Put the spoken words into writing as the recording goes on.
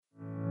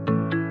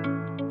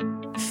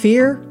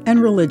Fear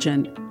and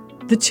religion.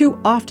 The two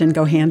often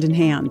go hand in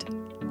hand.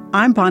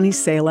 I'm Bonnie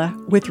Sala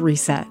with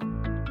Reset.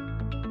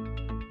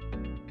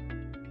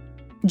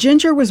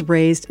 Ginger was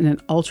raised in an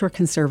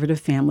ultra-conservative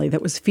family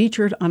that was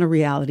featured on a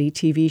reality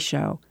TV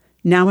show.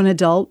 Now an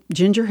adult,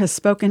 Ginger has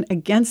spoken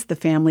against the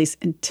family's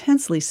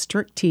intensely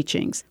strict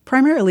teachings,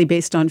 primarily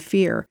based on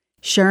fear,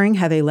 sharing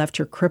how they left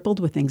her crippled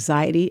with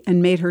anxiety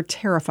and made her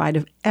terrified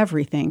of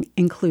everything,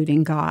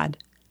 including God.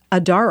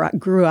 Adara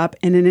grew up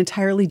in an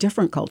entirely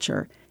different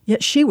culture,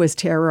 yet she was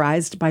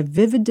terrorized by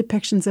vivid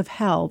depictions of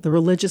hell the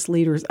religious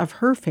leaders of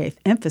her faith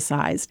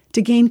emphasized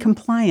to gain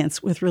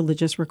compliance with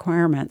religious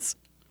requirements.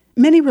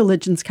 Many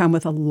religions come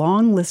with a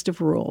long list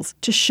of rules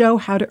to show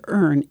how to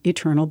earn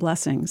eternal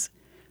blessings.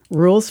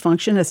 Rules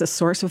function as a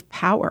source of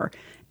power,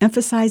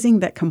 emphasizing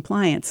that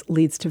compliance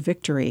leads to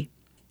victory.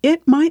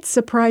 It might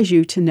surprise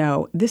you to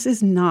know this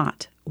is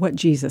not what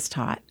Jesus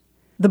taught.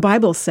 The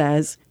Bible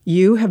says,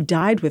 "You have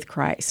died with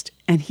Christ,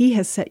 and He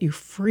has set you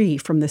free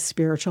from the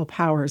spiritual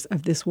powers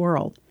of this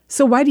world."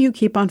 So why do you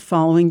keep on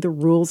following the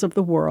rules of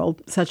the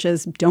world, such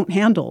as don't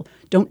handle,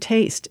 don't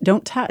taste,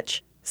 don't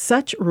touch?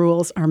 Such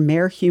rules are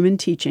mere human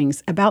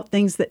teachings about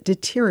things that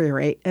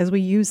deteriorate as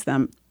we use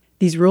them.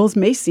 These rules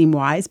may seem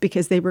wise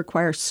because they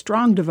require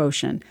strong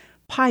devotion,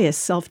 pious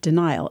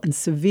self-denial, and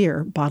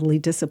severe bodily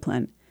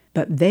discipline,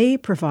 but they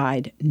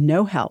provide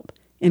no help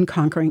in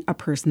conquering a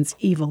person's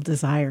evil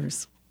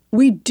desires.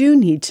 We do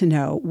need to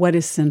know what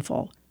is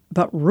sinful,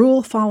 but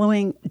rule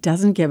following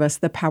doesn't give us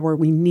the power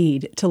we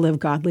need to live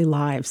godly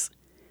lives.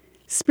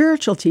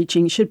 Spiritual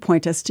teaching should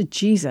point us to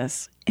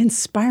Jesus,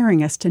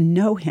 inspiring us to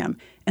know Him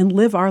and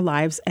live our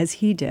lives as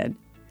He did.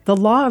 The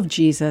law of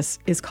Jesus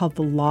is called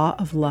the law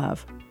of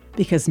love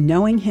because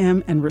knowing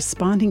Him and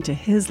responding to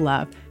His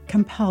love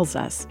compels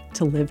us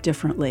to live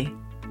differently.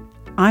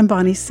 I'm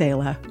Bonnie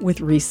Sala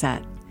with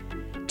Reset.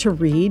 To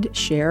read,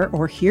 share,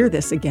 or hear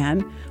this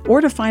again,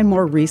 or to find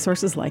more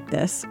resources like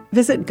this,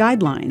 visit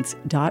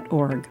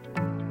guidelines.org.